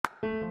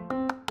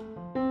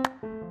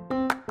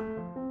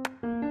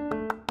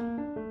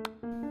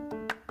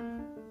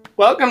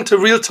Welcome to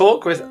Real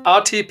Talk with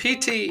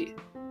RTPT.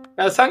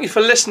 Now, thank you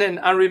for listening,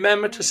 and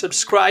remember to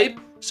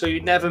subscribe so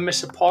you never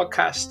miss a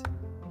podcast.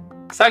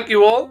 Thank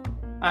you all,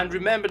 and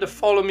remember to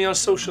follow me on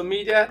social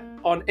media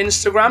on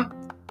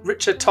Instagram,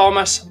 Richard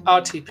Thomas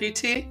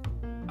RTPT,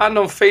 and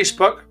on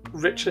Facebook,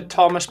 Richard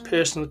Thomas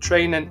Personal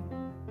Training.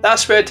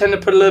 That's where I tend to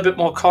put a little bit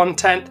more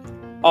content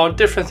on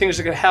different things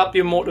that can help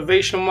you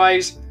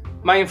motivation-wise,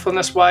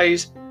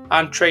 mindfulness-wise,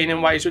 and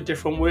training-wise with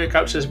different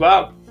workouts as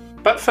well.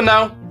 But for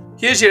now,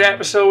 here's your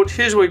episode.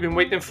 Here's what we've been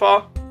waiting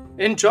for.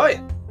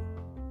 Enjoy.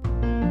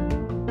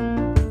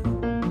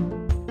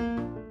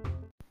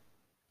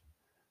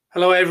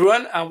 Hello,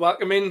 everyone, and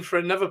welcome in for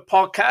another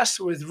podcast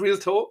with Real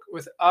Talk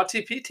with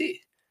RTPT.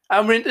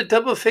 And we're into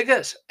double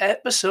figures,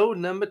 episode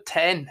number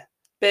 10.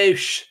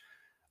 Boosh.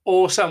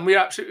 Awesome. We're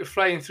absolutely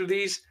flying through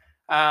these,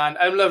 and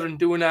I'm loving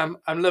doing them.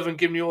 I'm loving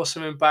giving you all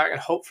something back and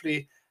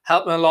hopefully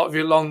helping a lot of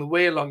you along the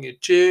way, along your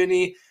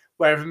journey,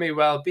 wherever it may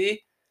well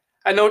be.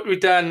 I know we've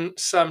done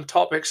some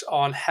topics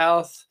on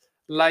health,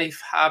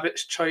 life,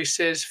 habits,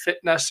 choices,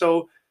 fitness.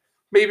 So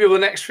maybe over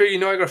the next few,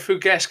 I got a few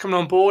guests coming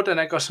on board, and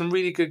I got some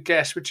really good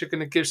guests which are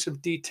going to give some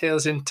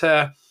details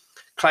into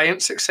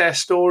client success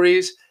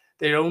stories,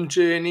 their own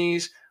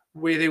journeys,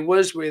 where they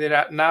was, where they're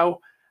at now,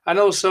 and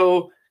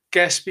also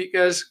guest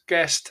speakers,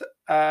 guest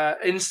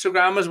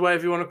Instagrammers,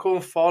 whatever you want to call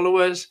them,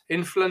 followers,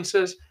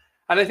 influencers.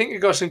 And I think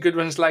you've got some good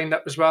ones lined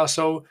up as well.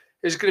 So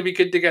it's going to be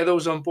good to get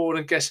those on board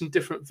and get some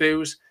different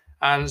views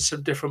and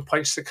some different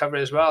points to cover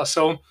as well.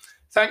 So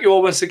thank you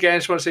all once again. I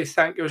just want to say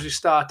thank you as we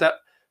start up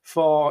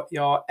for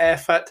your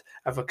effort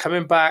and for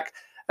coming back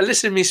and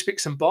listening to me speak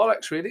some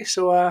bollocks, really.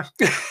 So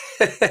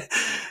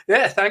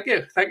yeah, thank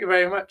you. Thank you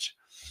very much.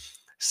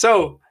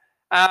 So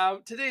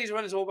today's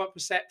one is all about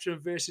perception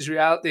versus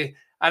reality.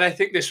 And I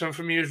think this one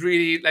for me was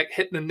really like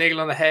hitting the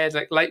nail on the head,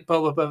 like light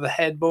bulb above the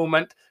head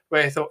moment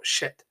where I thought,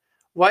 shit,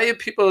 why are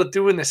people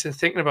doing this and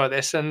thinking about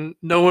this and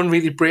no one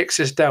really breaks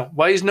this down?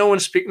 Why is no one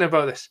speaking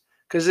about this?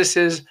 Because this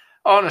is,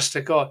 honest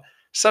to God,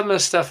 some of the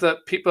stuff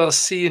that people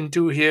see and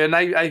do here, and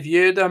I've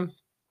heard them,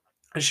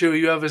 I'm sure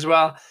you have as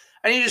well,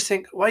 and you just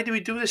think, why do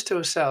we do this to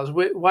ourselves?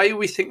 Why are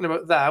we thinking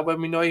about that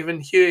when we're not even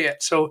here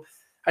yet? So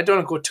I don't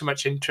want to go too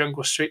much into it and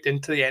go straight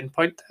into the end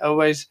point.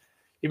 Otherwise,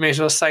 you may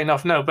as well sign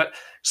off now. But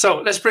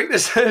so let's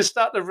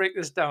start to break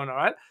this down, all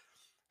right?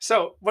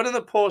 So one of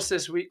the posts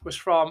this week was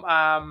from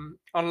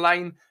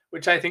online,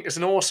 which I think is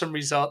an awesome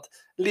result.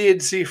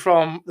 Leedsy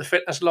from the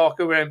Fitness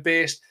Locker, where I'm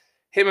based,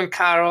 him and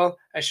Carol,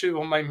 I should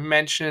want mind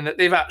mentioning that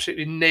they've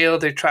absolutely nailed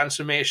their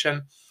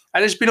transformation.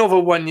 And it's been over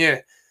 1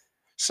 year.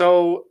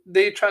 So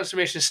their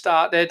transformation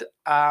started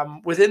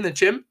within the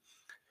gym.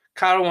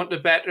 Carol wanted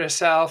to better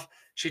herself.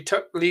 She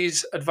took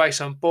Lee's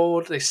advice on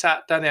board. They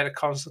sat down, they had a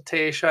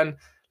consultation,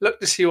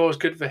 looked to see what was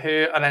good for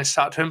her, and then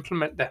started to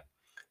implement it.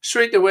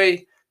 Straight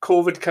away,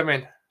 COVID come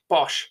in.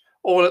 Bosh,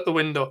 all at the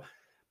window.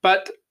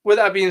 But with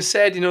that being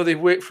said, they've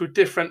worked through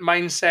different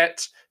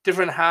mindsets,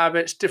 different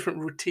habits, different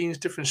routines,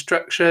 different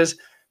structures,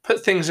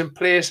 put things in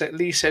place. Like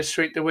Lee said,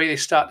 straight away, they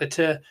started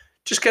to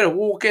just get a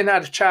walk in,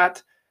 had a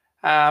chat,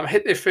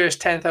 hit their first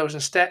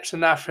 10,000 steps,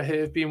 and that for her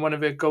has been one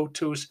of her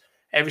go-tos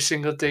every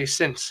single day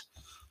since.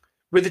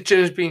 With the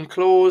gyms being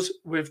closed,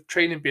 with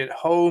training being at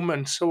home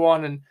and so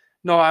on, and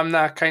not having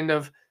that kind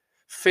of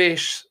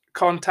face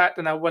contact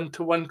and that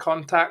one-to-one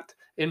contact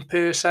in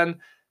person,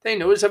 they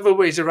know there's other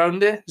ways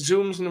around it,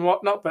 Zooms and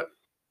whatnot, but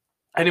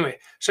anyway,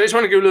 so I just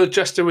want to give a little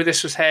gesture where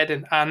this was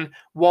heading and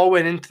what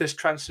went into this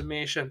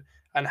transformation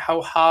and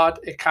how hard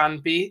it can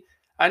be.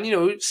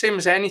 And, same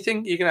as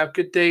anything, you can have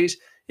good days,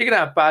 you can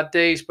have bad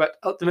days, but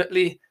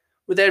ultimately,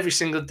 with every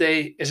single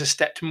day is a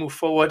step to move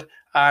forward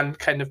and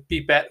kind of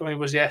be better than it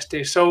was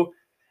yesterday. So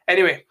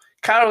anyway,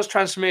 Carol's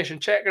transformation,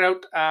 check it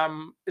out.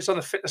 It's on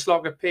the Fitness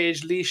Locker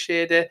page. Lee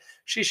shared it.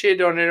 She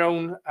shared it on her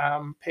own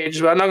page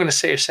as well. I'm not going to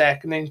say her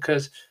second name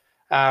because,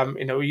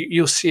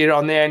 you'll see it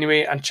on there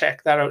anyway and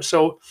check that out.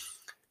 So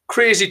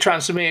crazy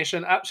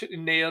transformation, absolutely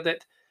nailed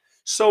it.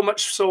 So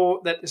much so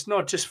that it's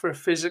not just for a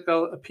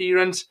physical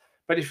appearance,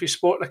 but if you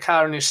spoke to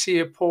Karen and you see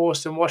her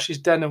post and what she's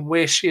done and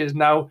where she is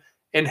now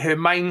in her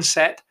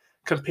mindset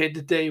compared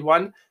to day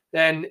one,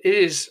 then it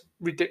is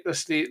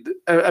ridiculously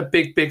a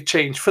big, big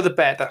change for the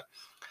better.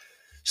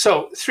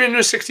 So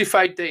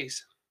 365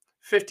 days,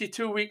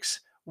 52 weeks,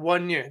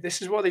 1 year.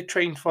 This is what they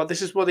trained for.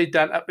 This is what they've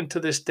done up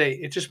until this day.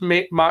 It just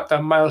marked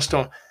a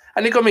milestone.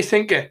 And it got me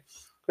thinking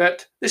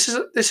that this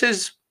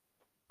is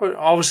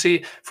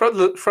obviously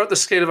throughout the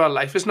scale of our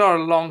life, it's not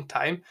a long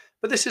time,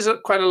 but this is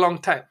quite a long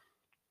time.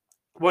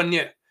 1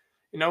 year.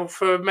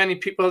 For many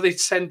people, they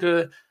tend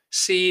to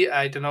see,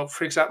 I don't know,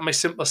 for example, my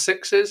Simple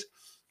Sixes.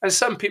 And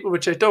some people,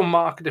 which I don't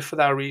market it for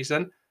that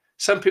reason,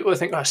 some people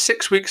think,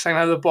 6 weeks, I can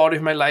have the body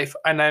of my life,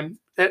 and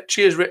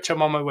cheers, Rich,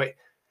 I'm on my way.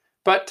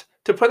 But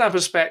to put that in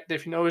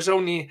perspective, there's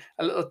only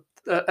a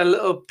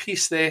little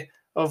piece there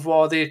of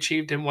what they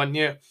achieved in 1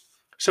 year.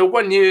 So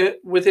 1 year,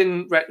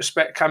 within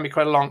retrospect, can be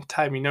quite a long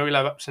time. You'll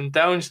have ups and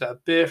downs, you'll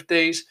have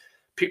birthdays,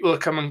 people will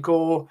come and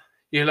go,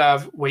 You'll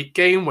have weight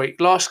gain, weight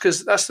loss,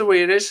 because that's the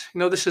way it is.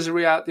 This is the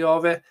reality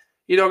of it.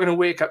 You're not going to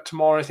wake up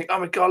tomorrow and think, oh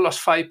my God, I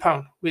lost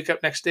 £5. Wake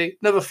up next day,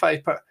 another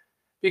 £5.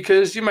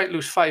 Because you might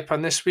lose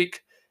 £5 this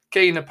week,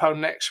 gain a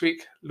pound next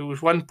week, lose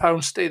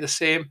 £1, stay the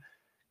same,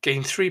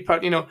 gain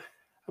 £3,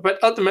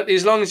 But ultimately,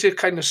 as long as you're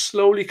kind of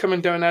slowly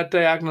coming down that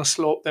diagonal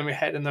slope, then we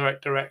head in the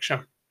right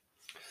direction.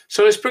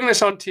 So let's bring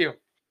this on to you.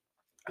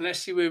 And let's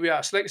see where we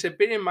are. So like I said,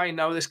 bear in mind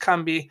now, this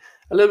can be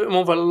a little bit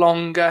more of a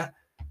longer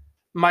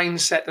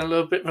mindset and a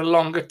little bit of a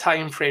longer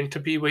time frame to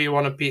be where you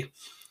want to be.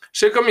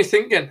 So it got me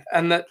thinking,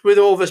 and that with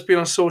all of us being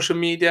on social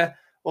media,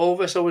 all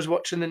of us always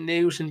watching the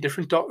news and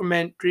different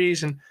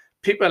documentaries and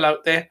people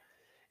out there,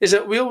 is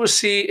that we always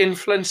see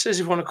influencers, if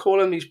you want to call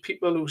them, these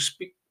people who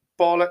speak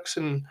bollocks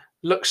and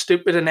look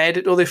stupid and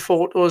edit all their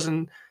photos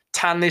and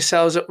tan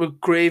themselves up with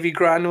gravy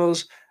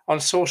granules on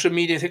social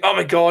media and think, oh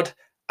my God,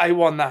 I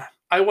want that.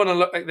 I want to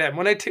look like them.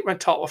 When I take my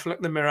top off and look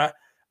in the mirror,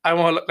 I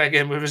want to look like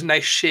him with his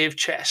nice shaved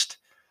chest,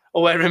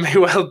 or whatever it may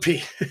well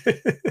be.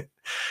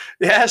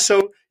 Yeah,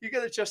 so you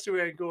get adjusted to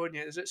where I'm going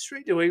here. Is that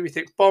straight away we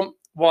think, boom,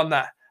 want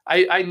that.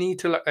 I need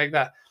to look like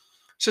that.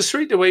 So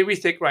straight away we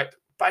think, right,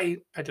 by,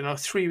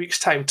 3 weeks'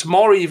 time,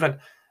 tomorrow even,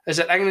 is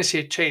that I'm going to see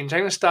a change.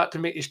 I'm going to start to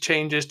make these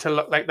changes to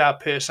look like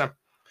that person.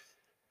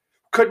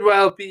 Could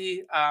well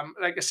be,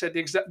 like I said,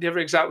 the other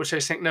example which I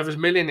was thinking of is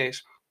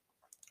millionaires.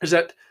 Is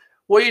that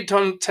what you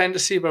don't tend to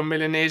see about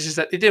millionaires is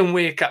that they didn't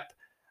wake up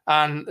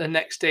and the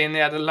next day and they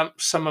had a lump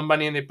sum of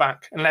money in their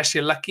bank, unless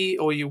you're lucky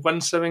or you won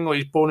something or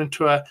you're born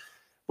into a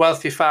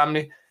wealthy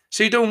family.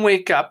 So you don't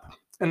wake up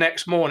the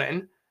next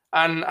morning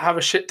and have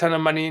a shit ton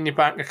of money in your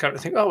bank account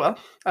and think, oh, well,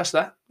 that's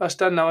that. That's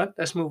done now.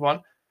 Let's move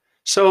on.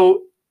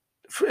 So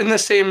in the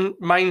same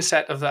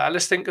mindset of that,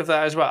 let's think of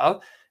that as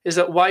well, is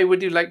that why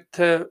would you like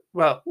to,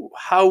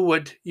 how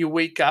would you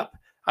wake up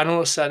and all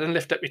of a sudden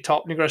lift up your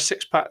top and you've got a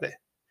six-pack there?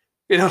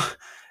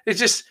 It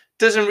just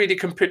doesn't really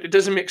compute. It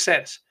doesn't make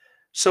sense.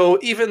 So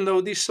even though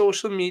these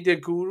social media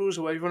gurus,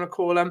 or whatever you want to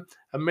call them,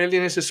 and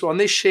millionaires and so on,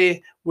 they share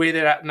where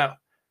they're at now.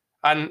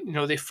 And,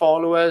 their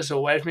followers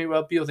or whatever it may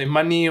well be, or their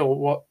money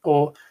or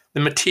the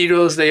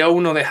materials they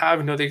own or they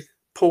have, they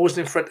posed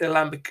in front of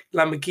a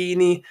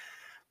Lamborghini.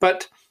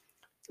 But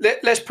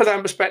let's put that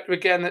in perspective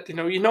again, that,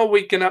 you're not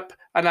waking up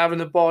and having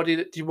the body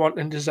that you want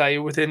and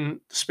desire within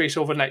space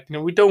overnight.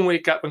 We don't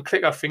wake up and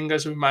click our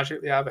fingers and we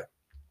magically have it.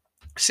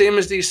 Same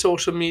as these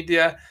social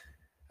media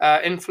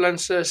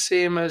influencers,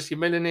 same as your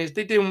millionaires,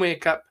 they didn't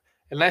wake up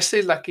unless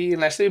they're lucky,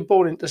 unless they're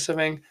born into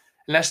something,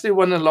 unless they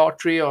won the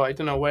lottery or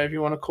whatever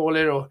you want to call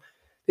it, or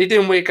they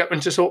didn't wake up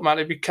and just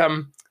automatically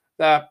become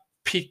the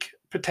peak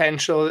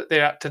potential that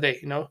they're at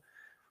today,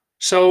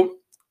 So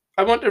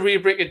I want to really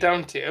break it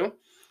down to you,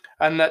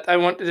 and that I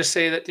wanted to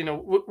say that,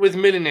 with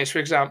millionaires, for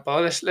example,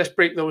 let's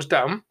break those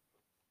down.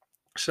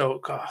 So,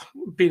 God,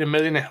 being a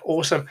millionaire,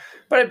 awesome.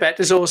 But I bet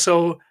there's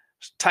also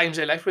times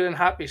in life where they're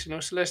happy, so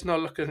let's not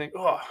look and think,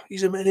 oh,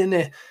 he's a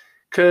millionaire,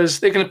 because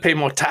they're going to pay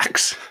more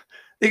tax.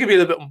 They could be a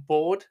little bit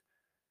bored,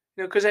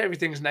 because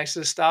everything's nice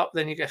at the start, but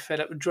then you get fed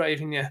up with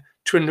driving your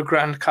 200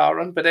 grand car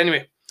on. But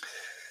anyway,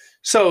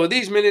 so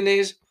these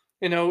millionaires,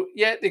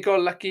 they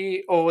got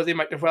lucky, or they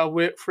might have well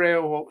worked for it,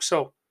 or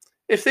so.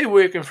 If they're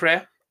working for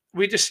it,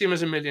 we just see them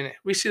as a millionaire.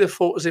 We see the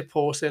photos they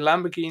post, their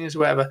Lamborghinis,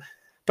 whatever.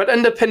 But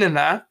underpinning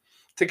that,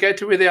 to get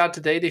to where they are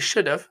today, they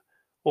should have,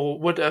 or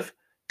would have,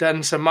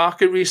 done some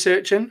market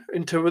researching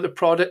into the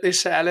product they're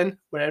selling,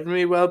 wherever it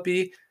may well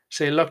be.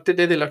 So they looked at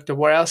it, they looked at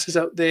what else is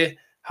out there,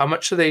 how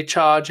much are they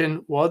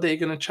charging, what are they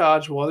going to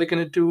charge, what are they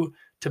going to do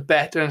to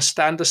better and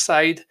stand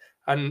aside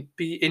and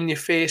be in your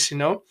face,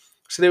 So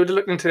they would have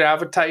looked into the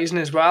advertising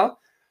as well.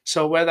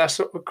 So whether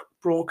that's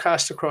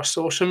broadcast across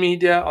social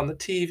media, on the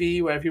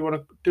TV, wherever you want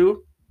to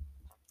do,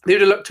 they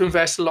would have looked to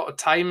invest a lot of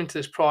time into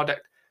this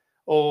product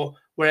or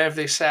wherever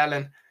they're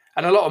selling,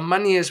 and a lot of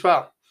money as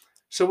well.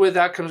 So with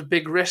that comes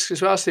big risk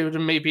as well. So they would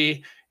have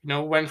maybe,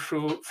 went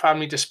through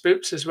family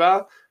disputes as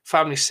well,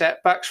 family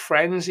setbacks,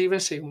 friends even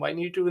saying, why are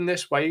you doing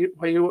this? Why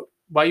you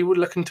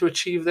looking to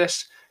achieve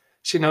this?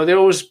 So, they're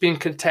always being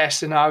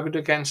contested and argued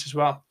against as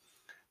well.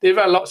 They've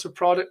had lots of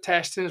product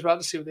testing as well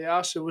to see what they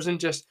are. So it wasn't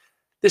just,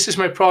 this is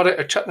my product,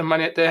 I chuck the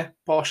money out there,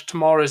 bosh,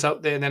 tomorrow's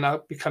out there, and then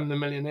I'll become the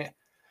millionaire.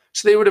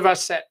 So they would have had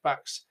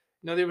setbacks.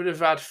 They would have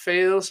had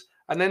fails,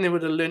 and then they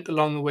would have learnt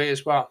along the way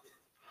as well.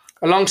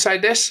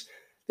 Alongside this,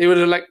 they would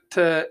have liked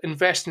to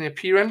invest in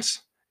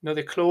appearance,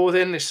 their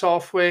clothing, their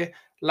software,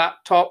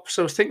 laptop.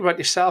 So think about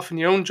yourself and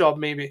your own job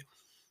maybe,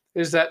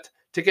 is that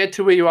to get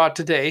to where you are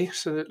today,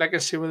 so that, like I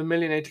say, with a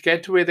millionaire, to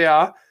get to where they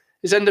are,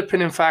 is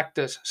underpinning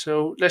factors.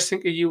 So let's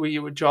think of you with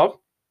your job,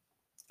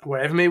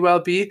 wherever it may well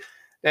be.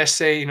 Let's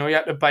say, you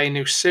had to buy a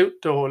new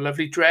suit or a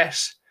lovely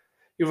dress.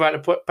 You've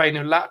had to buy a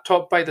new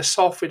laptop, buy the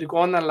software to go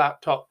on that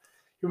laptop.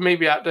 You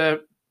maybe had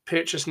to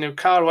purchase a new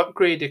car or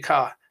upgrade your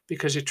car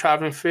because you're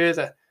traveling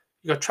further.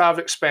 You've got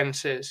travel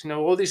expenses.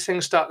 All these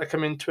things start to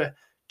come into it.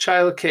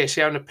 Childcare,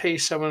 so you're having to pay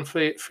someone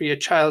for your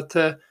child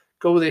to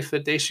go there for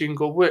the day so you can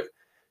go work.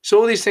 So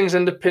all these things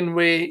underpin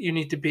where you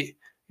need to be.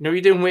 You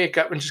didn't wake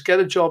up and just get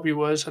a job you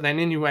was, and then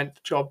in you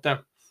went, job done.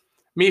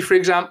 Me, for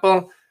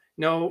example,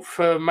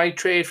 for my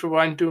trade, for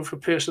what I'm doing for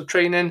personal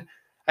training,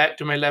 I had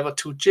to do my level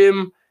 2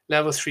 gym,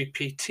 level 3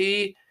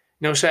 PT,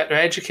 so I had to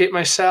educate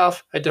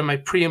myself. I done my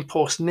pre and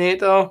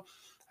postnatal.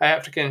 I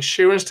have to get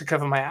insurance to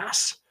cover my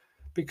ass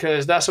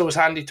because that's always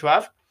handy to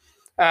have.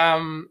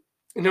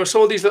 So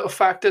all these little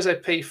factors, I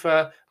pay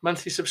for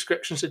monthly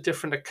subscriptions to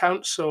different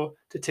accounts. So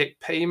to take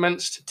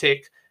payments, to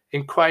take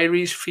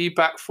inquiries,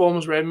 feedback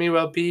forms, where it may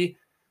well be.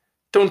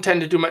 Don't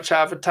tend to do much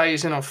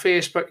advertising on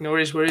Facebook.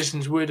 It is where it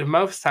is, word of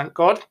mouth, thank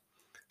God.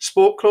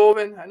 Sport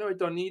clothing, I know I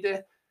don't need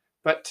it,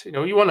 but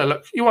you want to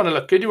look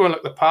good, you want to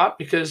look the part,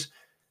 because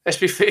let's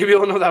be fair, we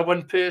all know that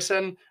one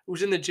person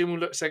who's in the gym who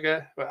looks like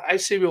I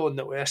say we all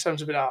know it, that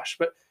sounds a bit harsh,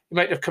 but you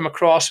might have come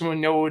across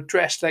someone,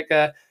 dressed like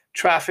a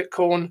traffic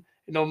cone,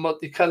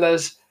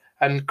 multicolours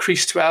and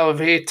creased 12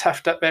 hair,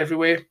 tuffed up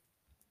everywhere.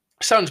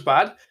 Sounds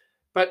bad,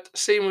 but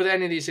same with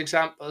any of these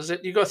examples,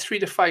 that you got 3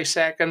 to 5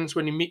 seconds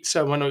when you meet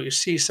someone or you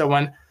see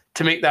someone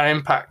to make that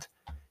impact.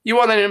 You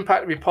want that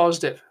impact to be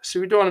positive,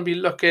 so we don't want to be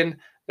looking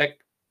like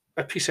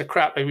a piece of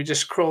crap, like we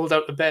just crawled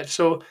out of bed.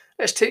 So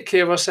let's take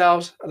care of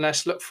ourselves and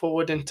let's look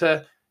forward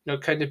into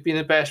kind of being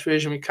the best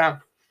version we can.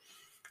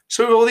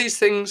 So all these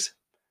things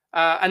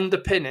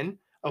underpinning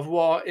of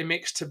what it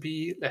makes to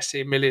be, let's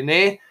say, a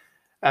millionaire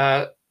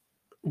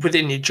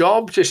within your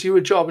job, just your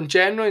job in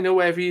general,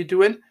 whatever you're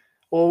doing,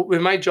 or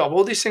with my job,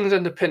 all these things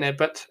underpin it,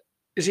 but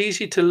it's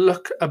easy to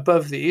look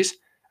above these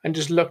and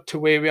just look to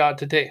where we are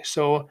today.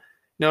 So,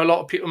 a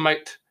lot of people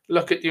might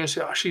look at you and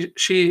say, oh,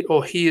 she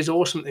or he is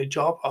awesome at their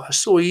job. Oh, it's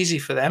so easy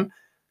for them.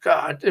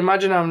 God,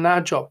 imagine having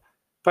that job.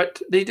 But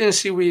they didn't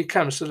see where you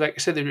come. So like I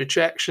said, the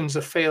rejections,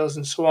 the fails,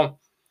 and so on.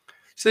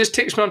 So this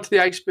takes me on to the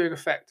iceberg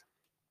effect.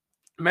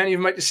 Many of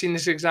you might have seen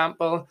this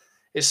example.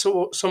 There's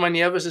so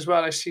many others as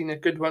well. I've seen a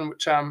good one,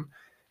 which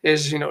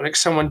is, like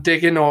someone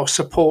digging or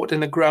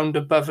supporting the ground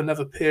above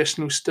another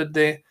person who stood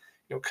there,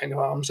 kind of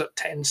arms up,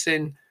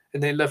 tensing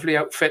in their lovely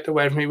outfit or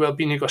wherever it may well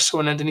be. And you've got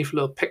someone underneath a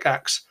little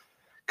pickaxe,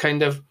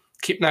 kind of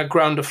keeping that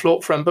ground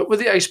afloat for them. But with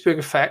the iceberg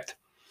effect,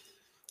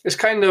 it's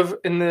kind of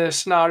in the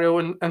scenario,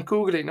 and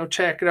Google it,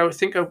 check it out,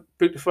 think how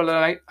beautiful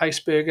an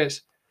iceberg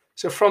is.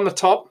 So from the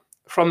top,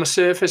 from the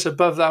surface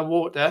above that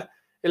water,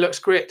 it looks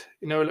great.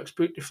 It looks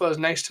beautiful. It's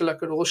nice to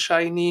look at, all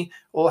shiny,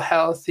 all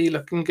healthy,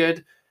 looking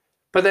good.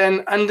 But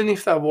then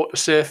underneath that water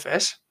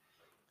surface,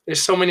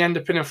 there's so many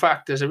underpinning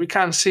factors that we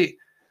can't see.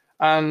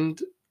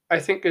 And I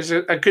think is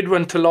a good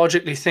one to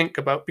logically think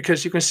about,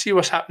 because you can see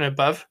what's happening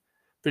above,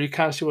 but you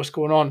can't see what's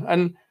going on.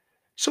 And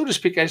so to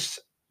speak, is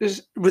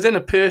within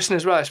a person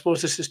as well, I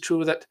suppose this is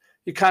true, that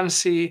you can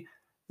see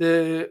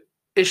the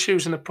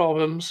issues and the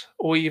problems,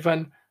 or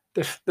even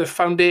the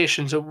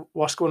foundations of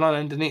what's going on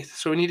underneath.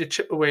 So we need to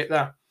chip away at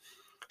that.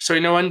 So,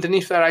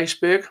 underneath that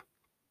iceberg,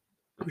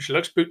 which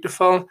looks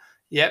beautiful,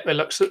 yep, it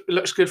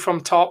looks good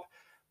from top,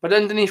 but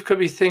underneath could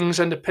be things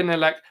underpinning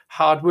like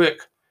hard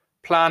work,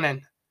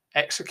 planning,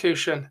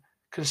 execution,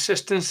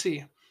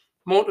 consistency,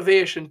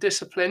 motivation,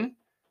 discipline,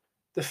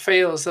 the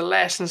fails, the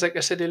lessons, like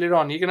I said earlier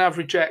on. You're going to have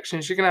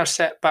rejections, you're going to have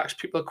setbacks,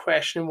 people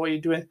questioning what you're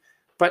doing.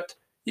 But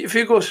if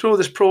you go through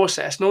this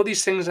process and all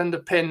these things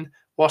underpin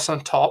what's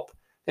on top,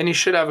 then you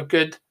should have a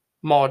good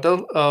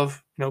model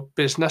of,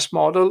 business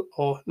model,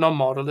 or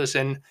non-model as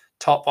in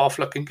top off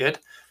looking good,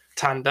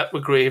 tanned up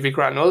with gravy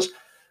granules.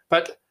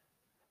 But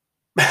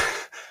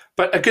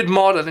a good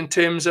model in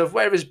terms of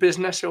where is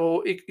business,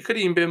 or it could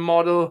even be a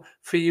model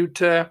for you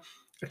to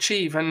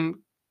achieve. And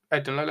I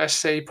don't know, let's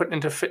say put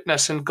into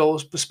fitness and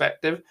goals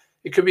perspective,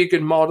 it could be a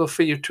good model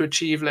for you to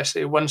achieve, let's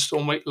say, 1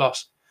 stone weight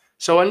loss.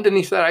 So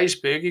underneath that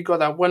iceberg, you've got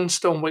that 1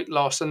 stone weight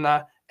loss and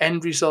that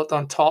end result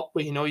on top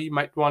where, you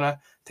might want to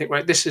think,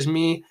 right, this is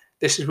me,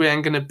 this is where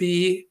I'm going to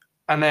be.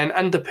 And then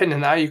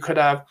underpinning that, you could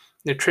have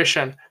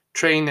nutrition,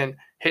 training,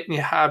 hitting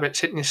your habits,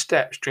 hitting your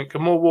steps,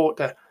 drinking more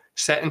water,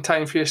 setting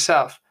time for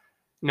yourself,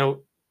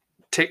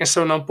 taking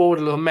someone on board,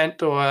 a little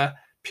mentor, a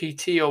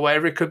PT, or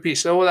whatever it could be.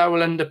 So all that will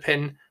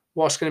underpin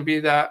what's going to be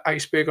that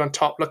iceberg on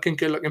top, looking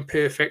good, looking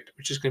perfect,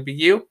 which is going to be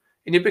you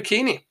in your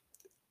bikini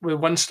with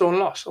 1 stone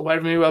loss, or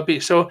whatever it may well be.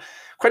 So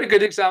quite a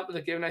good example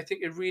to give, and I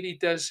think it really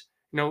does,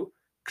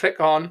 click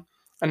on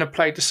and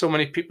apply to so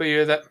many people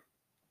here, that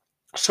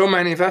so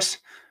many of us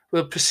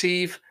will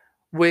perceive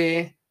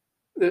where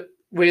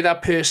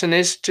that person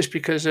is just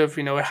because of,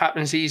 it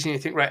happens easy, and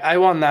you think, right, I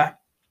want that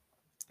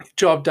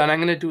job done, I'm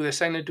going to do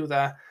this, I'm going to do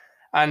that,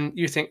 and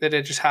you think that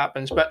it just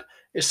happens. But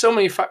there's so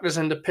many factors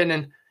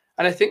underpinning,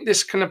 and I think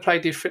this can apply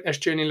to your fitness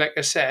journey. Like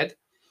I said,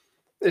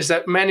 is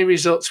that many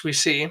results we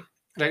see,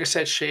 like I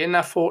said, sharing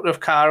that photo of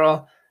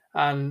Carol,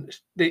 and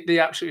they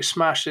absolutely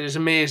smashed it, is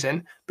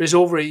amazing, but it's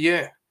over a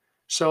year.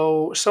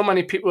 So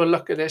many people will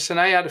look at this, and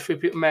I had a few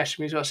people message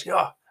me as well, say,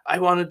 oh, I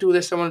want to do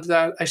this, I want to do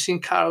that, I've seen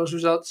Carol's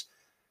results.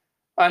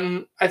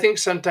 And I think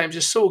sometimes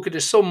it's so good,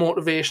 it's so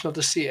motivational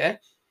to see it.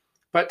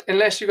 But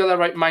unless you've got the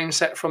right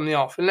mindset from the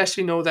off, unless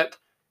you know that,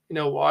 in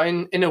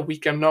a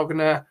week I'm not going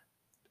to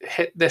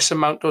hit this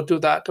amount or do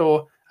that,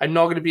 or I'm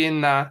not going to be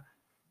in that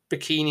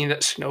bikini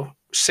that's,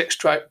 6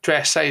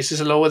 dress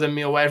sizes lower than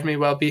me, or whatever it may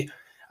well be.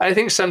 I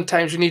think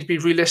sometimes you need to be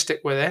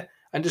realistic with it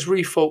and just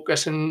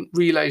refocus and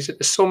realize that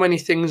there's so many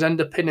things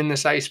underpinning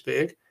this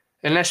iceberg.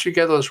 Unless we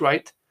get those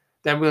right,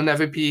 then we'll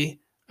never be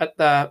at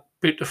the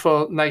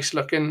beautiful, nice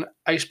looking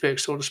iceberg,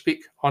 so to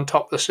speak, on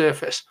top of the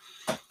surface.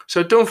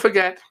 So don't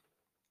forget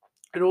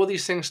that all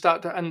these things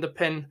start to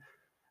underpin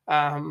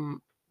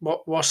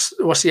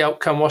what's the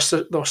outcome, what's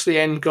the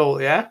end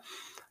goal, yeah?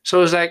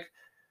 So it's like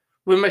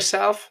with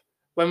myself,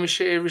 when we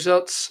share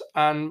results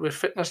and with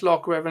Fitness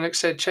Locker, everyone like I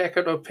said, check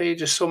out our page,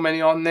 there's so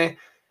many on there.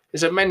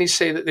 Is that many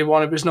say that they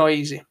want it, but it's not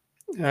easy.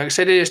 Like I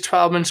said, it is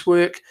 12 months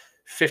work,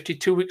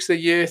 52 weeks of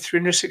the year,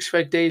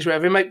 365 days,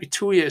 whatever. It might be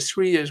 2 years,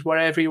 3 years,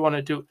 whatever you want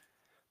to do.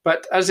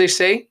 But as they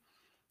say,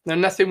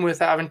 nothing worth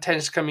having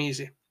tends to come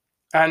easy.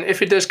 And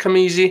if it does come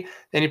easy,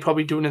 then you're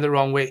probably doing it the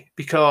wrong way,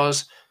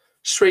 because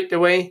straight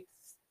away,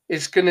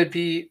 it's going to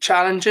be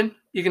challenging.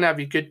 You're going to have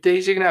your good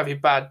days, you're going to have your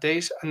bad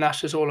days, and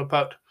that's what it's all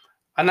about.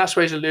 And that's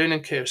why it's a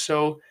learning curve.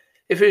 So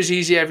if it was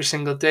easy every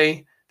single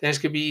day, then it's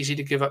going to be easy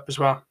to give up as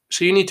well.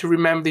 So you need to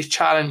remember these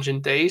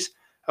challenging days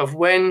of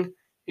when,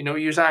 you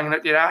was hanging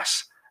out your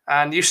ass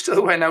and you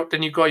still went out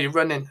and you got your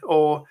running,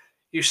 or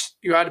you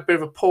had a bit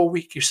of a poor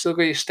week, you still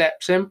got your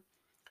steps in,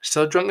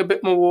 still drunk a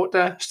bit more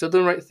water, still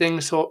doing the right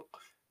things. So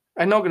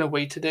I'm not going to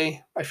wait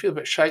today. I feel a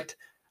bit shite.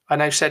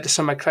 And I've said to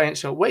some of my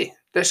clients, wait,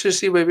 let's just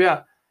see where we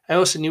are. And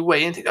all of a sudden you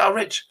weigh and think, oh,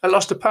 Rich, I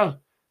lost a pound.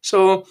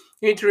 So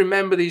you need to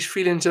remember these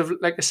feelings of,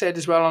 like I said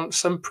as well on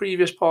some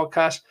previous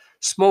podcasts,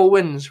 small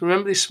wins.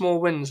 Remember these small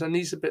wins. And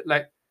these are a bit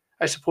like,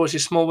 I suppose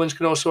these small wins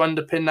can also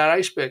underpin that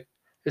iceberg,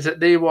 is that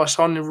they was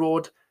on the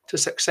road to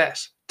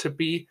success, to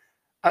be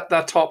at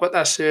that top, at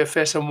that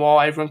surface, and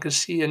what everyone can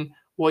see and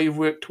what you've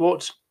worked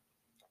towards.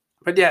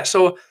 But yeah,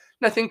 so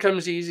nothing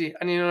comes easy.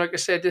 And, like I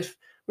said, if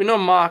we're not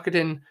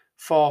marketing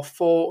for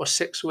 4 or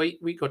 6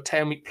 week or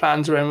 10-week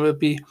plans, around will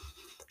be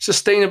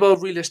sustainable,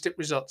 realistic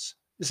results.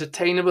 It's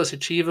attainable, it's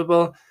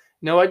achievable.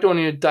 I don't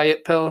need a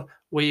diet pill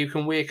where you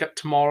can wake up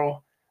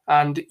tomorrow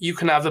and you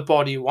can have the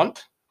body you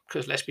want,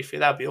 because let's be fair,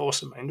 that'd be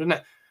awesome, wouldn't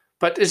it?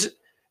 But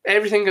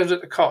everything comes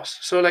at a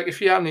cost. So like if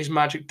you have these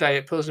magic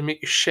diet pills that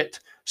make you shit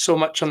so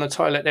much on the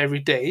toilet every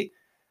day,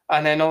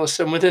 and then all of a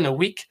sudden within a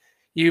week,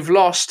 you've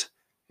lost,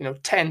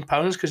 10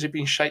 pounds because you've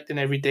been shiting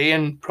every day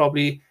and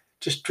probably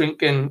just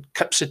drinking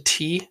cups of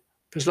tea,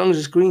 as long as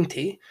it's green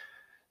tea,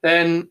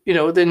 then you're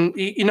not going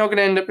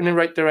to end up in the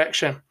right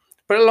direction.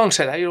 But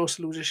alongside that, you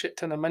also lose a shit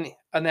ton of money.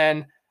 And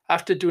then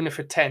after doing it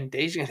for 10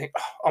 days, you think,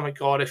 oh my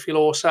God, I feel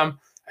awesome.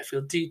 I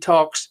feel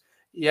detoxed.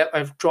 Yep,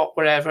 I've dropped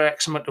whatever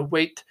X amount of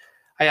weight.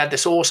 I had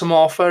this awesome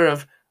offer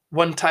of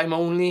one time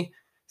only,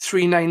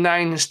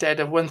 $399 instead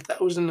of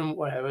 1,000 and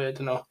whatever, I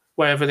don't know,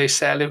 wherever they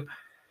sell you.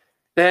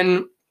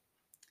 Then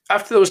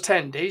after those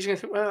 10 days, you're going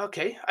to think, well,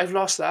 okay, I've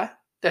lost that.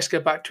 Let's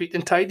get back to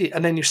eating tidy.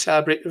 And then you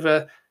celebrate with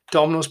a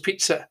Domino's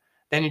pizza.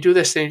 Then you do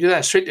this, then you do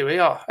that. Straight away,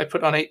 I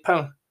put on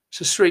 £8.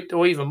 So straight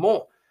away, even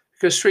more.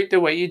 Because straight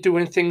away, you're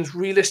doing things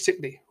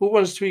realistically. Who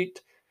wants to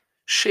eat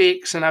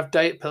shakes and have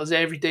diet pills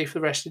every day for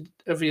the rest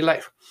of your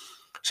life?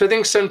 So I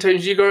think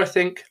sometimes you got to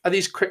think, are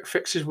these quick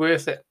fixes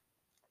worth it?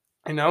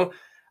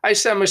 I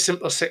set my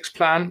Simple Six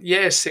plan.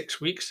 Yeah,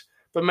 6 weeks.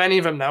 But many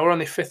of them now are on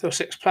their 5th or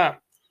 6th plan.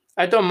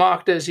 I don't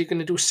mark it as you're going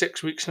to do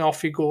 6 weeks and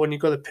off you go and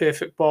you've got the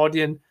perfect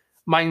body and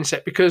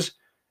mindset, because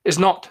it's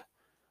not.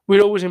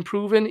 We're always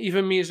improving.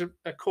 Even me as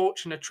a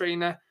coach and a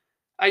trainer,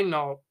 I'm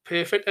not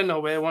perfect. I know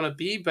where I want to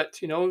be, but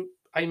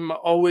I'm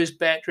always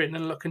bettering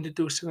and looking to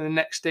do something the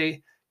next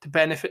day to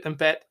benefit and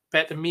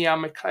better me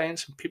and my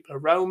clients and people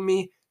around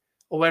me,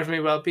 or wherever it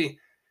may well be.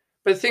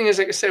 But the thing is,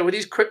 like I said, with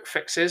these quick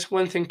fixes,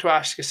 one thing to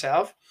ask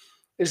yourself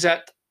is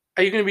that,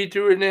 are you going to be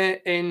doing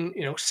it in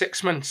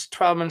 6 months,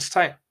 12 months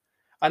time?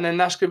 And then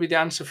that's going to be the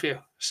answer for you.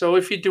 So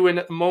if you're doing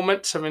at the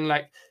moment something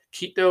like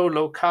keto,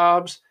 low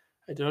carbs,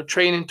 I don't know,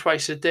 training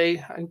twice a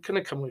day. I'm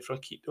going to come away from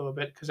keto a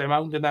bit because I'm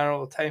out in there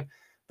all the time.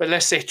 But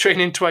let's say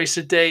training twice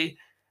a day,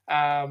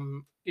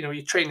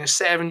 you're training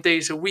 7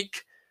 days a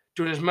week,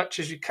 doing as much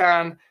as you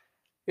can.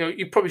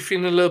 You're probably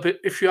feeling a little bit,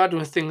 if you are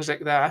doing things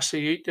like that, so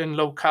you're doing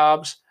low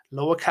carbs,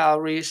 lower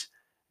calories,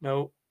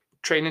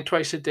 training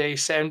twice a day,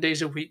 7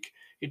 days a week,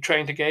 you're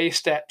trying to get your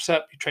steps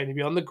up, you're trying to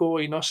be on the go,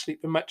 you're not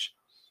sleeping much.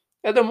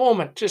 At the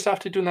moment, just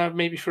after doing that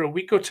maybe for a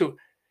week or two,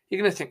 you're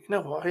going to think,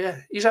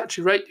 yeah, he's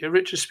actually right here.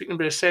 Rich is speaking a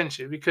bit of sense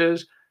here,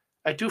 because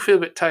I do feel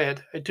a bit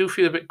tired. I do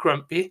feel a bit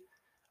grumpy.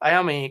 I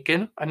am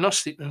aching. I'm not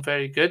sleeping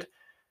very good.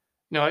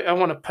 I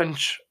want to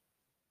punch.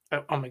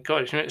 Oh my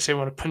God, you might say I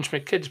want to punch my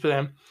kids,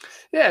 but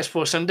yeah, I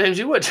suppose sometimes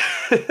you would.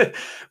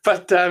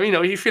 But,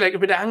 you feel like a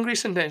bit angry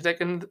sometimes.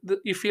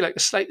 You feel like the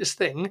slightest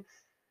thing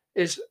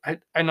is,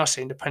 I'm not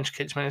saying to punch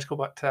kids, man. Let's go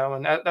back to that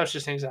one. That was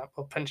just an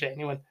example. Punch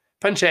anyone.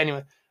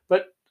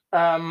 But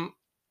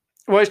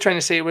what I was trying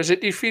to say was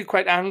that you feel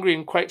quite angry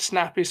and quite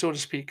snappy, so to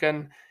speak.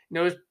 And,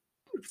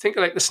 think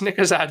of like the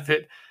Snickers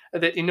advert,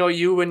 that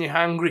you when you're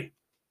hungry.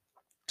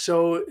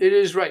 So it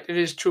is right. It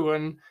is true.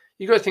 And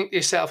you got to think to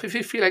yourself, if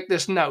you feel like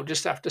this now,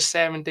 just after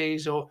 7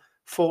 days or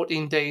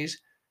 14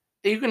 days,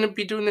 are you going to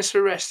be doing this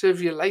the rest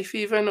of your life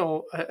even,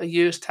 or a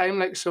year's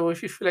time? So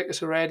if you feel like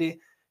this already,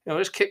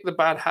 let's kick the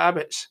bad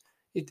habits.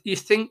 You're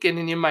thinking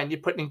in your mind,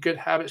 you're putting in good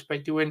habits by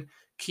doing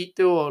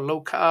keto or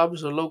low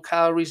carbs or low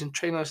calories and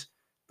trainers.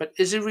 But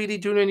is it really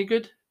doing any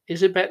good?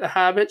 Is it better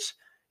habits?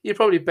 You're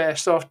probably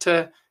best off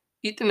to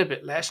eating a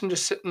bit less and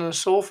just sitting on the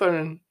sofa,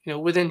 and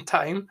within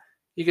time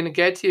you're going to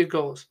get to your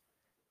goals.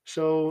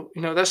 So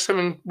that's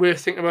something we're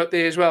thinking about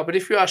there as well. But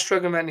if you are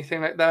struggling with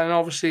anything like that, and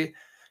obviously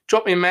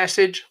drop me a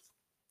message.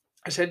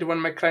 I said to one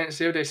of my clients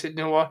the other day, I said, you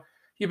know what,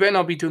 you better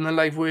not be doing the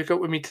live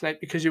workout with me tonight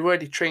because you've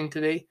already trained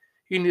today.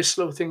 You need to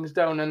slow things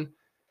down. And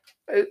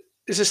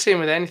it's the same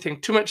with anything.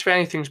 Too much of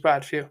anything's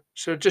bad for you.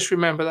 So just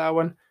remember that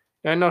one.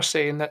 I'm not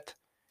saying that,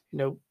 you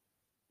know,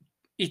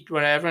 eat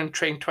whatever and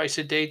train twice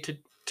a day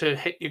to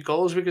hit your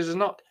goals, because it's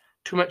not.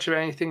 Too much of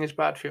anything is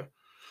bad for you.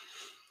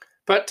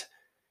 But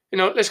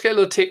let's get a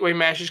little takeaway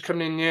message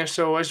coming in here.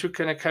 So as we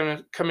kind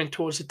of coming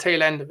towards the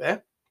tail end of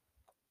it,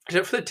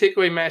 so for the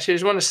takeaway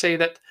message, I want to say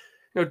that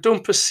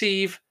don't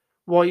perceive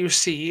what you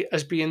see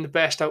as being the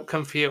best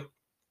outcome for you.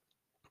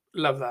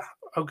 Love that.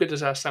 How good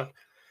does that sound?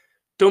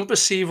 Don't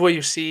perceive what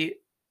you see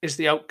is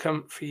the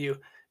outcome for you,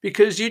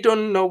 because you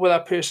don't know what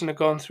that person has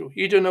gone through.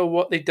 You don't know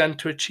what they've done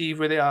to achieve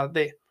where they are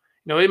there.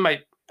 It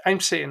might, I'm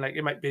saying like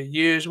it might be a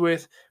year's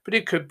worth, but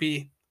it could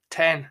be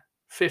 10,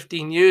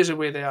 15 years of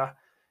where they are.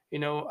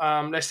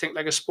 Let's think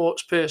like a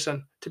sports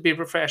person. To be a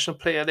professional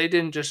player, they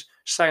didn't just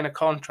sign a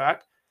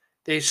contract.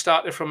 They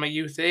started from a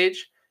youth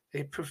age.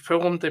 They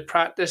performed, they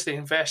practiced, they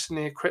invest in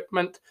the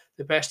equipment,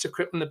 the best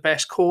equipment, the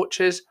best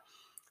coaches.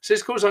 So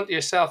this goes on to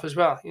yourself as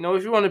well.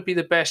 If you want to be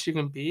the best you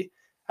can be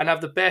and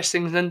have the best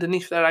things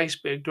underneath that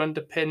iceberg to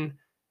underpin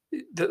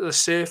the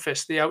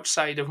surface, the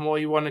outside of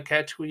what you want to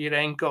get to your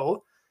end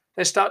goal,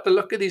 then start to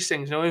look at these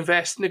things.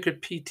 Invest in a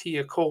good PT,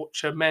 a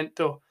coach, a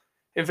mentor.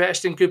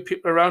 Invest in good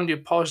people around you,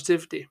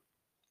 positivity.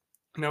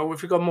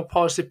 If you've got more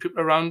positive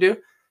people around you,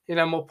 you'll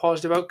have more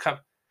positive outcome,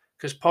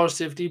 because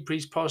positivity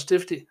breeds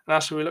positivity, and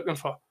that's what we're looking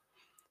for.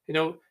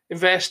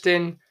 Invest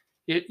in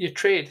your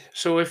trade.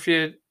 So if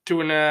you're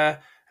doing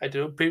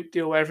boot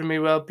deal, wherever it may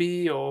well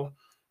be, or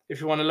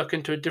if you want to look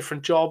into a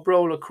different job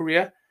role or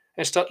career,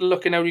 and start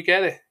looking how you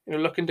get it.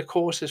 Look into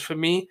courses. For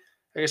me,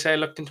 like I said, I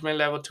looked into my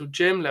level 2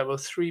 gym, level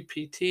 3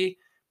 PT,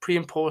 pre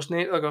and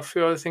postnatal. I got a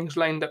few other things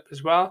lined up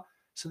as well.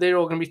 So they're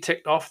all going to be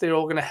ticked off. They're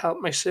all going to help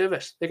my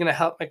service. They're going to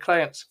help my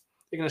clients.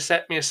 They're going to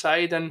set me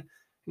aside and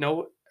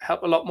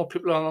help a lot more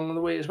people along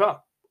the way as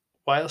well,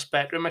 whilst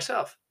bettering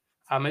myself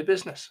and my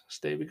business.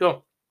 So there we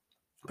go.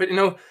 But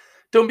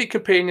don't be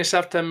comparing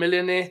yourself to a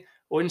millionaire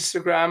or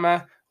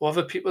Instagrammer or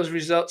other people's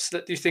results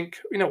that you think,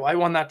 I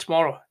want that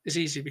tomorrow. It's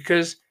easy,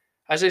 because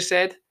as I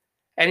said,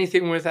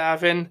 anything worth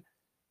having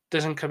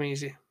doesn't come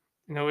easy.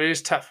 It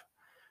is tough.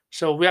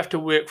 So we have to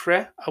work for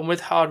it, and with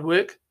hard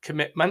work,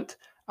 commitment,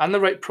 and the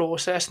right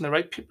process and the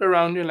right people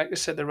around you, and like I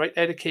said, the right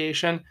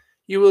education,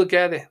 you will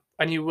get it,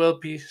 and you will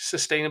be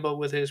sustainable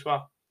with it as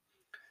well.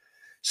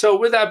 So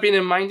with that being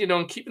in mind,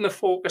 and keeping the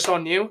focus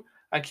on you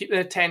and keeping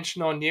the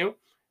attention on you,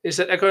 is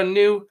that I got a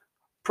new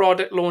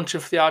product launch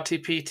of the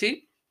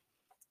RTPT,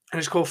 and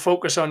it's called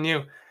Focus on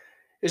You.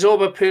 It's all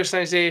about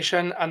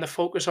personalization and the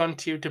focus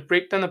onto you to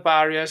break down the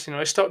barriers.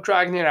 Stop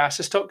dragging your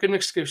ass, stop giving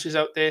excuses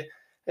out there.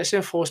 Let's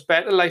enforce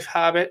better life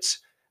habits.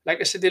 Like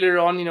I said earlier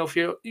on, if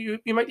you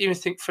might even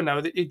think for now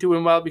that you're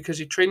doing well because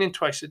you're training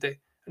twice a day.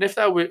 And if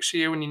that works for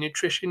you and your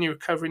nutrition, your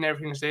recovery and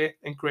everything's there,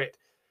 then great.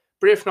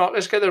 But if not,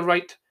 let's get the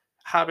right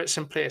habits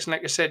in place. And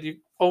like I said,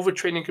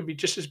 overtraining can be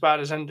just as bad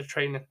as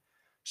undertraining.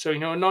 So,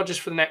 not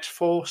just for the next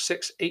 4,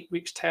 6, 8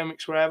 weeks, 10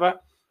 weeks, wherever,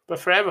 but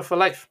forever, for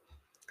life.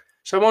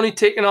 So I'm only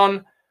taking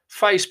on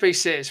 5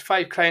 spaces,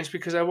 5 clients,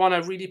 because I want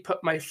to really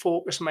put my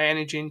focus, my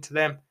energy into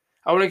them.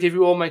 I want to give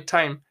you all my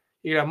time.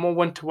 You have more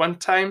one-to-one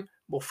time,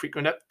 more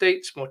frequent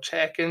updates, more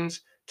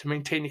check-ins to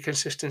maintain your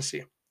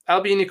consistency.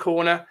 I'll be in your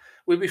corner.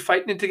 We'll be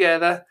fighting it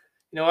together.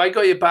 I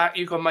got your back,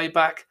 you got my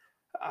back.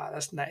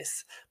 That's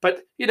nice.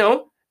 But,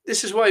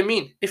 this is what I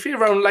mean. If you're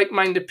around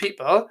like-minded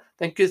people,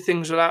 then good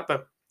things will happen.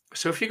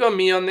 So if you got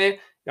me on there,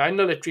 I'm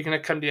not literally going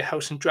to come to your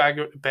house and drag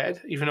you out of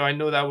bed, even though I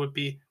know that would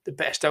be the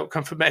best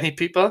outcome for many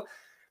people.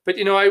 But,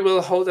 I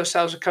will hold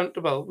ourselves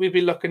accountable. We'll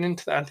be looking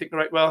into that and thinking,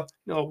 right, well,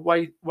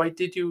 why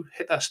did you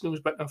hit that snooze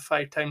button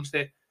 5 times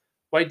there?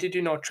 Why did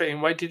you not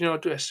train? Why did you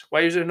not do this?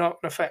 Why is it not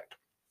an effect?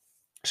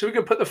 So we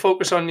can put the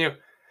focus on you.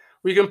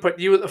 We can put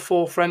you at the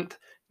forefront.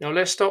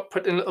 Let's stop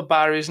putting little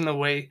barriers in the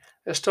way.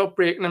 Let's stop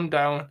breaking them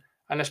down,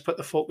 and let's put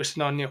the focus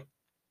on you.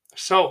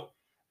 So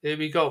there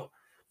we go.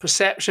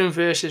 Perception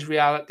versus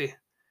reality.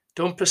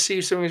 Don't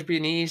perceive something as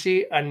being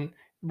easy and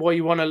what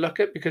you want to look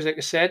at, because like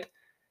I said,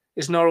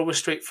 it's not always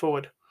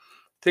straightforward.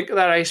 Think of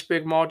that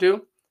iceberg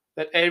module,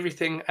 that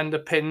everything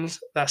underpins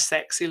that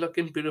sexy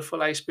looking,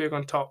 beautiful iceberg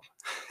on top.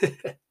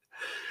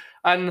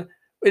 And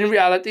in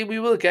reality, we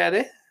will get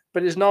it,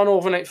 but it's not an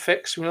overnight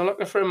fix. We're not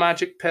looking for a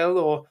magic pill,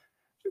 or,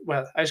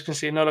 well, I was going to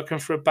say, not looking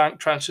for a bank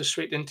transfer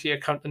straight into your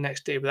account the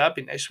next day, but that'd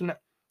be nice, wouldn't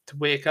it? To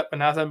wake up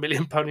and have £1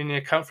 million in your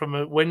account from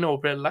a win or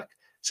a bit of luck.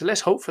 So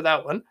let's hope for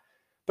that one.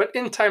 But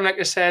in time, like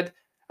I said,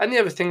 and the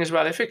other thing as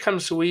well, if it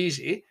comes so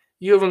easy,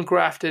 you haven't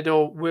grafted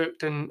or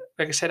worked and,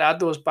 like I said, had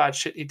those bad,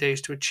 shitty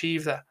days to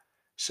achieve that.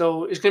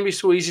 So it's going to be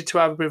so easy to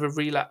have a bit of a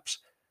relapse.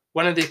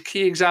 One of the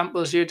key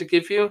examples here to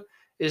give you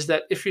is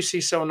that if you see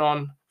someone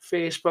on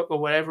Facebook or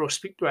wherever, or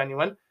speak to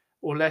anyone,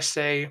 or let's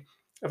say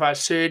if I had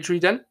surgery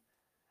done,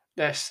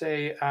 let's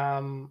say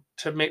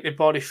to make their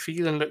body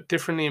feel and look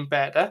differently and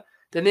better,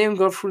 then they haven't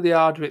gone through the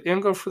hard work, they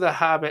haven't gone through the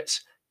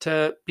habits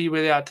to be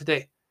where they are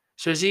today.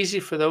 So it's easy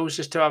for those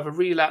just to have a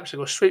relapse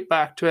and go straight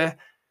back to it.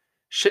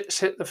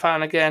 Shit's hit the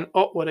fan again.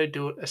 Oh, what I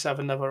do? Let's have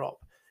another op.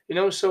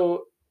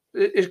 So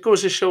it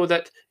goes to show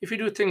that if you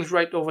do things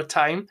right over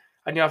time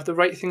and you have the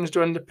right things to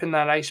underpin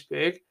that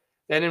iceberg,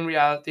 then in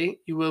reality,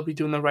 you will be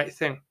doing the right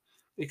thing.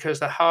 Because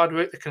the hard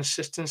work, the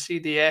consistency,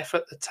 the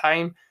effort, the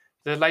time,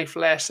 the life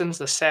lessons,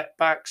 the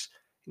setbacks,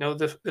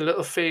 the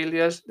little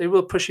failures, they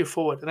will push you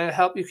forward and they'll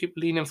help you keep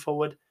leaning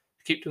forward,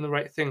 keep doing the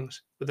right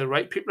things. With the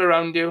right people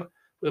around you,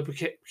 we'll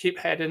keep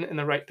heading in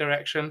the right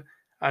direction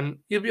and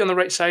you'll be on the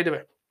right side of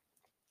it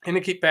and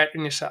to keep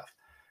bettering yourself.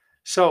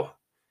 So,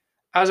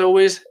 as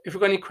always, if you've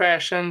got any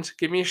questions,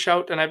 give me a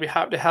shout and I'd be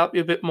happy to help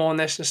you a bit more on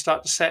this and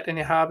start to set in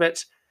your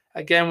habits.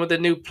 Again, with the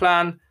new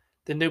plan,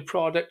 the new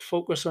product,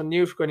 focus on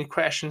you. If you've got any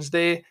questions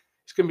there,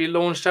 it's going to be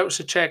launched out,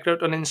 so check it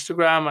out on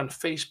Instagram and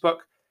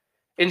Facebook.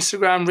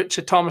 Instagram,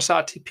 Richard Thomas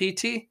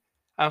RTPT,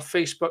 and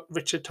Facebook,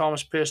 Richard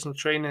Thomas Personal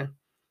Training.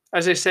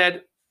 As I said,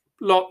 a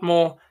lot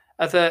more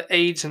other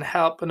aids and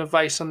help and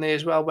advice on there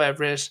as well,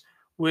 whether it's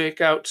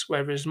workouts,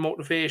 whether it's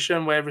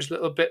motivation, whether it's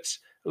little bits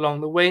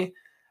along the way.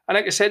 And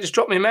like I said, just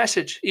drop me a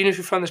message. Even if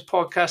you found this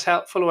podcast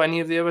helpful or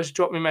any of the others,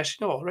 drop me a message.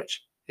 Oh,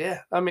 Rich, yeah,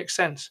 that makes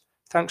sense.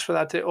 Thanks for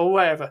that. Or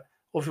whatever.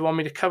 Or if you want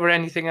me to cover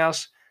anything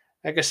else,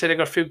 like I said, I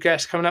got a few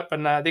guests coming up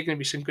and they're going to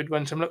be some good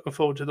ones. I'm looking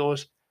forward to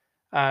those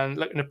and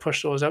looking to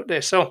push those out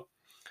there. So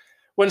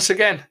once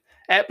again,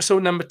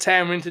 episode number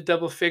 10, we're into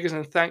double figures,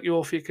 and thank you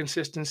all for your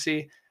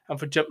consistency and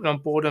for jumping on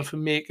board and for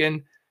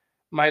making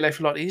my life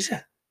a lot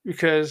easier.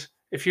 Because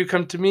if you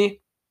come to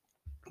me,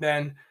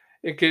 then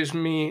it gives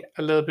me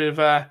a little bit of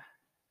a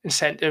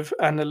incentive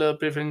and a little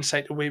bit of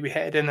insight to where we're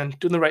heading and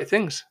doing the right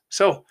things.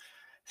 So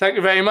thank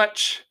you very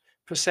much.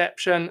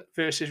 Perception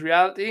versus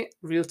reality.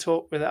 Real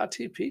talk with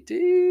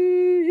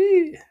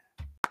RTPT.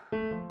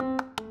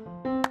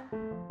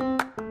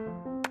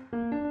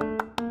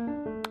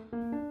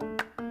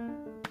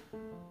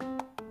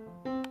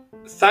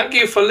 Thank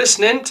you for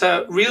listening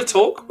to Real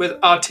Talk with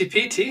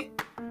RTPT.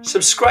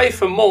 Subscribe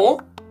for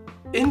more.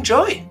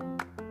 Enjoy.